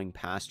of drawing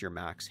past your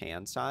max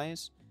hand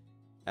size.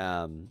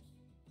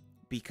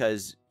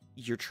 Because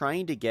you're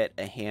trying to get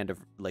a hand of,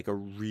 like, a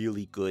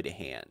really good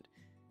hand.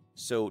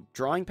 So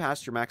drawing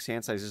past your max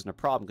hand size isn't a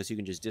problem because you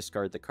can just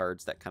discard the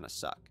cards that kind of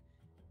suck.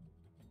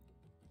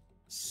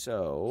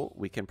 So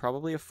we can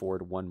probably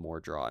afford 1 more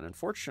draw. And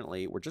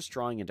unfortunately, we're just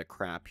drawing into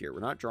crap here.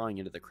 We're not drawing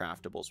into the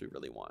craftables we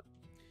really want.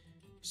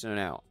 So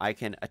now I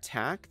can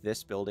attack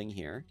this building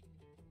here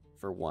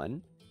for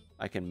 1.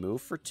 I can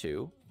move for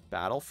 2,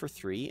 battle for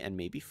 3, and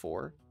maybe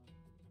 4.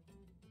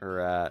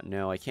 Or,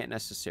 no, I can't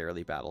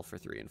necessarily battle for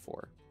 3 and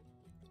 4.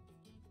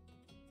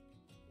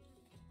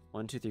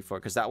 1, 2, 3, 4,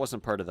 because that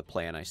wasn't part of the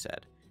plan I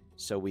said.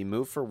 So we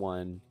move for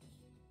 1,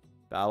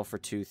 battle for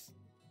 2,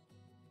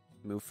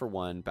 move for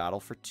 1, battle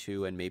for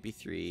 2, and maybe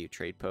 3,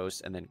 trade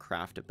posts, and then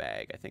craft a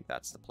bag. I think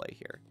that's the play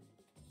here.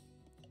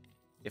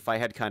 If I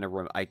had kind of...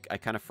 I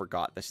kind of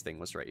forgot this thing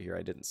was right here.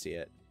 I didn't see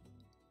it.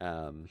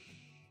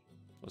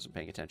 Wasn't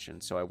paying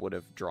attention, so I would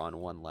have drawn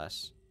 1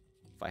 less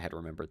if I had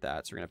remembered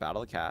that. So we're going to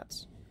battle the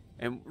cats.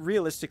 And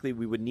realistically,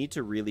 we would need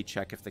to really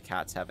check if the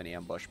cats have an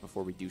ambush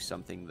before we do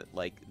something that,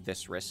 like,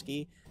 this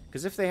risky.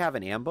 Because if they have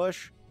an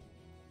ambush,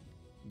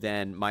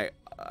 then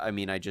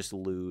I just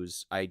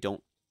lose. I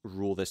don't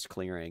rule this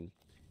clearing,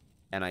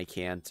 and I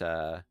can't,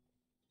 I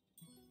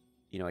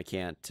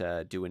can't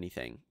do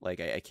anything. Like,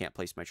 I can't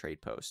place my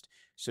trade post.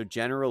 So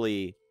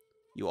generally,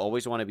 you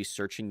always want to be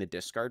searching the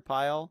discard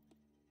pile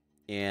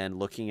and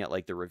looking at,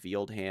 like, the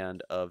revealed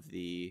hand of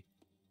the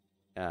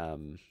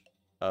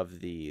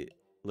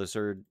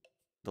lizard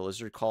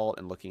cult,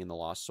 and looking in the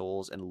lost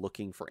souls and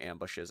looking for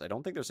ambushes. I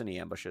don't think there's any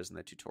ambushes in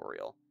the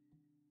tutorial.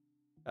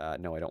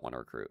 No, I don't want to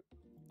recruit.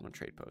 I want to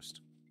trade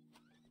post.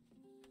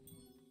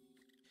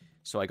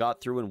 So I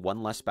got through in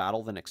 1 less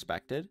battle than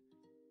expected.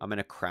 I'm going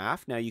to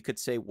craft. Now you could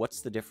say,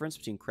 what's the difference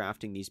between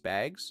crafting these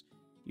bags?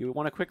 You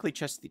want to quickly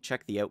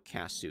check the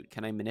outcast suit.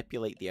 Can I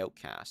manipulate the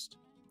outcast?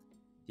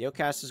 The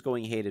outcast is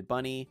going hated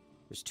bunny.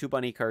 There's 2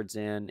 bunny cards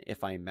in.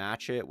 If I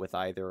match it with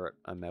either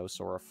a mouse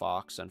or a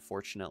fox,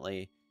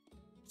 unfortunately,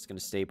 it's going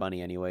to stay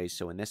bunny anyway.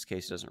 So in this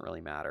case, it doesn't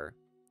really matter.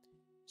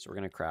 So we're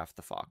going to craft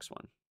the fox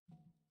one.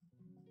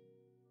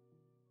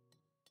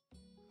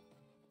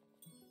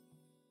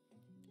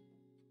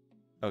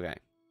 Okay.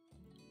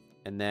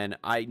 And then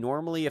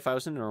normally, if I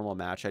was in a normal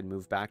match, I'd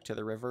move back to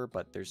the river,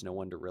 but there's no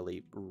one to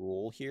really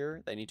rule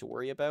here that I need to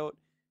worry about.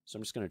 So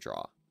I'm just going to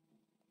draw.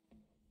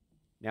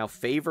 Now,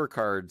 favor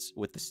cards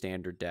with the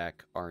standard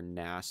deck are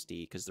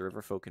nasty because the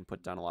Riverfolk can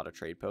put down a lot of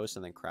trade posts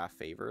and then craft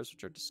favors,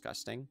 which are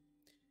disgusting.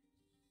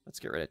 Let's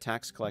get rid of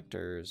tax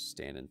collectors,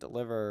 stand and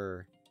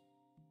deliver.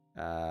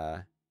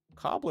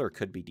 Cobbler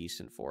could be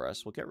decent for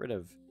us. We'll get rid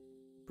of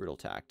brutal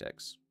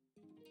tactics.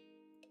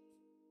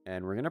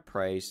 And we're going to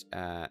price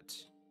at...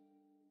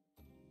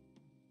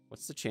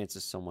 What's the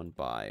chances someone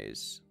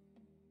buys?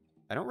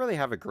 I don't really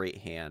have a great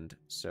hand,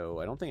 so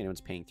I don't think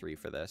anyone's paying 3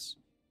 for this.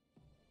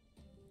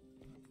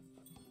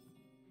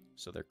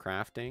 So they're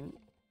crafting.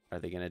 Are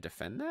they going to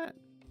defend that?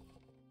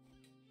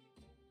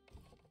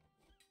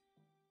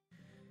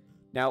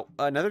 Now,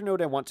 another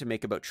note I want to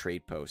make about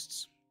trade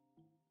posts.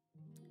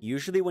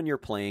 Usually when you're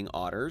playing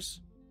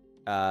otters,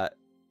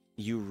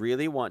 you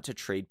really want to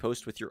trade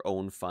post with your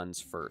own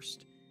funds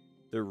first.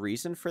 The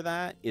reason for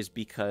that is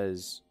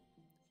because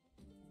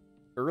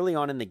early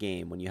on in the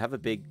game, when you have a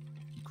big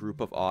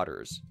group of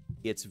otters,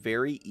 it's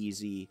very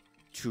easy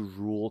to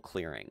rule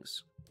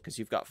clearings. Because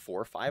you've got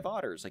 4 or 5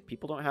 otters. Like,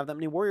 people don't have that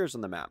many warriors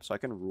on the map, so I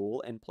can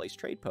rule and place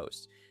trade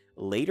posts.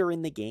 Later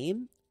in the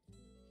game,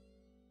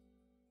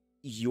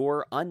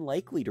 you're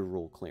unlikely to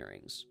rule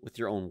clearings with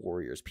your own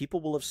warriors.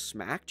 People will have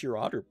smacked your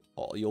otter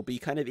ball. You'll be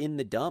kind of in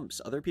the dumps.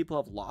 Other people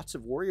have lots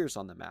of warriors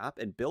on the map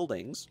and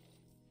buildings,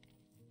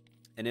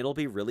 and it'll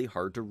be really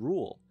hard to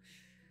rule.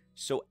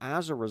 So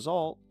as a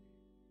result,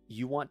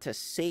 you want to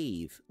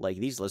save, like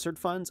these lizard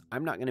funds,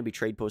 I'm not going to be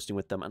trade posting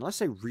with them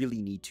unless I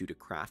really need to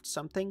craft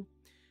something.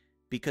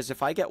 Because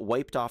if I get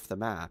wiped off the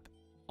map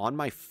on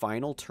my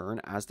final turn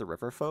as the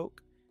Riverfolk,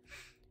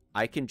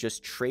 I can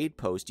just trade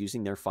post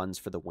using their funds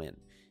for the win.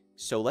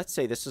 So let's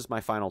say this is my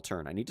final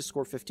turn. I need to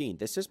score 15.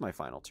 This is my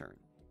final turn.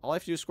 All I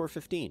have to do is score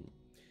 15.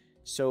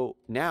 So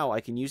now I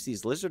can use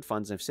these lizard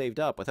funds I've saved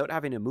up without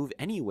having to move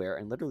anywhere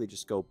and literally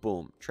just go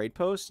boom, trade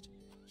post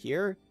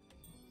here,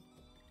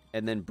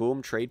 and then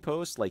boom, trade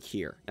post like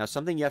here. Now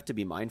something you have to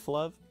be mindful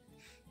of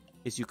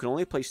is you can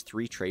only place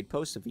 3 trade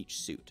posts of each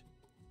suit.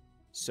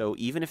 So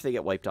even if they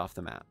get wiped off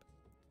the map.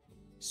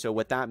 So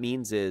what that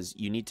means is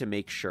you need to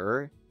make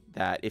sure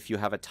that if you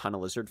have a ton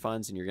of lizard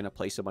funds and you're going to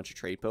place a bunch of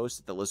trade posts,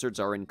 that the lizards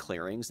are in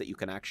clearings that you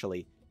can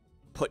actually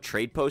put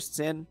trade posts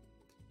in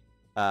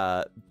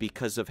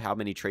because of how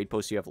many trade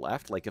posts you have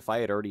left. Like if I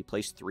had already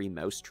placed 3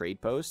 mouse trade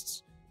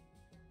posts,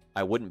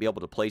 I wouldn't be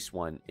able to place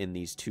one in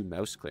these 2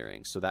 mouse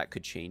clearings. So that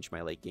could change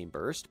my late game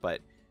burst. But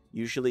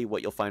usually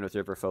what you'll find with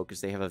Riverfolk is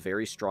they have a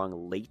very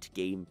strong late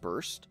game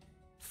burst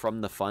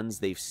from the funds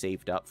they've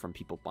saved up from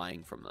people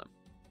buying from them.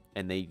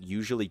 And they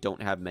usually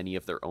don't have many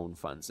of their own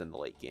funds in the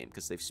late game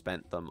because they've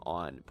spent them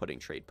on putting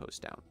trade posts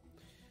down.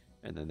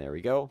 And then there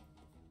we go.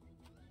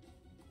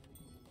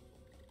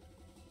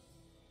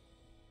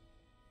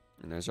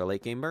 And there's our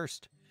late game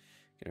burst.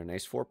 Get a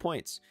nice 4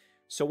 points.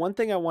 So one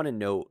thing I want to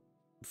note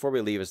before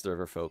we leave as the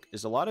Riverfolk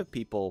is a lot of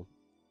people,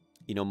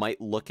 you know,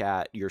 might look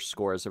at your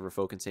score as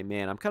Riverfolk and say,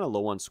 man, I'm kind of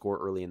low on score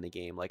early in the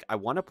game. Like, I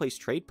want to place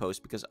trade posts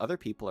because other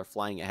people are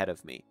flying ahead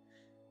of me.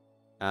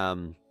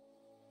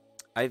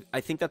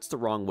 I think that's the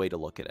wrong way to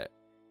look at it.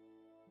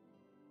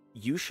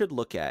 You should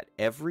look at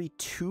every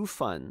 2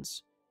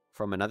 funds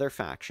from another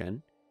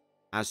faction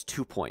as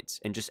 2 points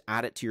and just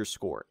add it to your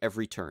score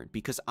every turn.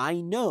 Because I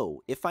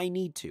know if I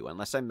need to,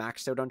 unless I'm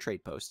maxed out on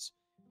trade posts,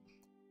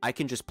 I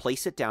can just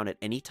place it down at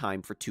any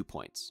time for 2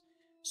 points.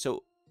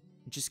 So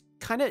just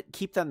kind of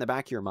keep that in the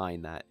back of your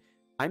mind that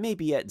I may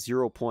be at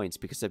 0 points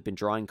because I've been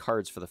drawing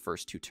cards for the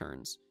first 2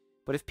 turns.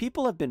 But if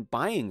people have been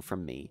buying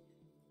from me,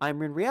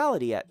 I'm in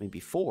reality at maybe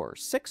 4,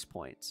 6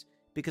 points,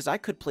 because I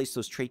could place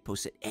those trade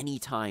posts at any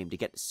time to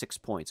get to 6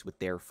 points with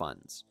their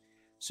funds.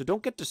 So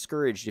don't get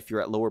discouraged if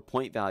you're at lower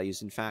point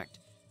values. In fact,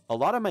 a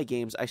lot of my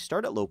games, I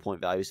start at low point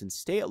values and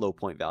stay at low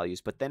point values,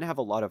 but then have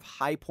a lot of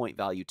high point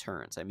value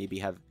turns. I maybe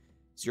have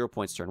 0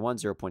 points turn 1,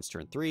 0 points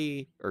turn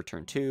 3, or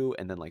turn 2,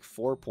 and then like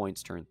 4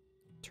 points turn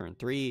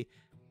 3,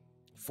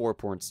 4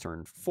 points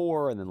turn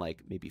 4, and then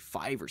like maybe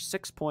 5 or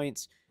 6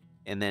 points.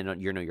 And then,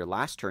 you know, your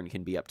last turn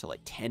can be up to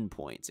like 10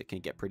 points. It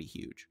can get pretty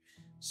huge.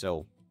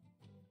 So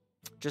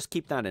just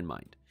keep that in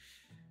mind.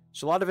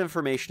 So a lot of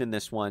information in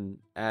this one.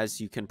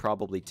 As you can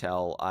probably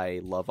tell,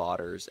 I love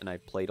otters and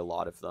I've played a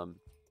lot of them.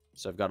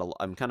 So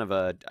I'm kind of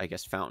a, I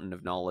guess, fountain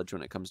of knowledge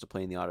when it comes to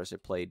playing the otters.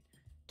 I've played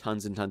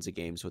tons and tons of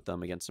games with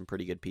them against some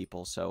pretty good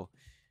people. So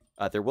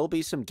there will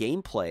be some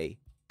gameplay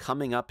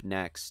coming up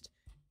next.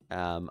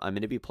 I'm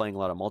going to be playing a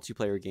lot of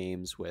multiplayer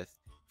games with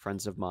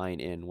friends of mine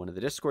in one of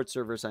the Discord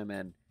servers I'm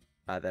in.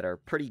 That are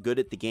pretty good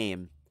at the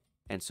game,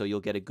 and so you'll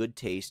get a good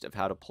taste of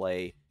how to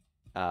play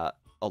a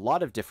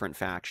lot of different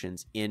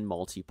factions in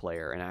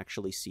multiplayer and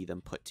actually see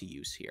them put to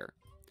use here,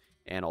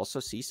 and also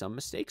see some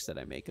mistakes that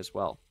I make as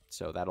well,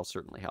 so that'll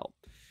certainly help.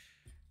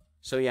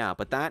 So yeah,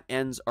 but that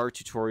ends our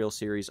tutorial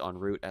series on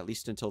Root, at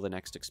least until the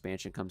next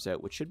expansion comes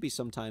out, which should be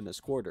sometime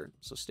this quarter,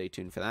 so stay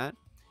tuned for that.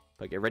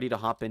 But get ready to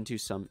hop into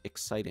some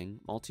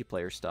exciting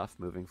multiplayer stuff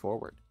moving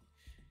forward.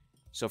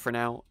 So for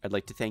now, I'd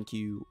like to thank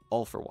you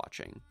all for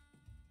watching.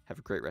 Have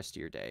a great rest of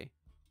your day.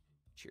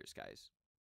 Cheers, guys.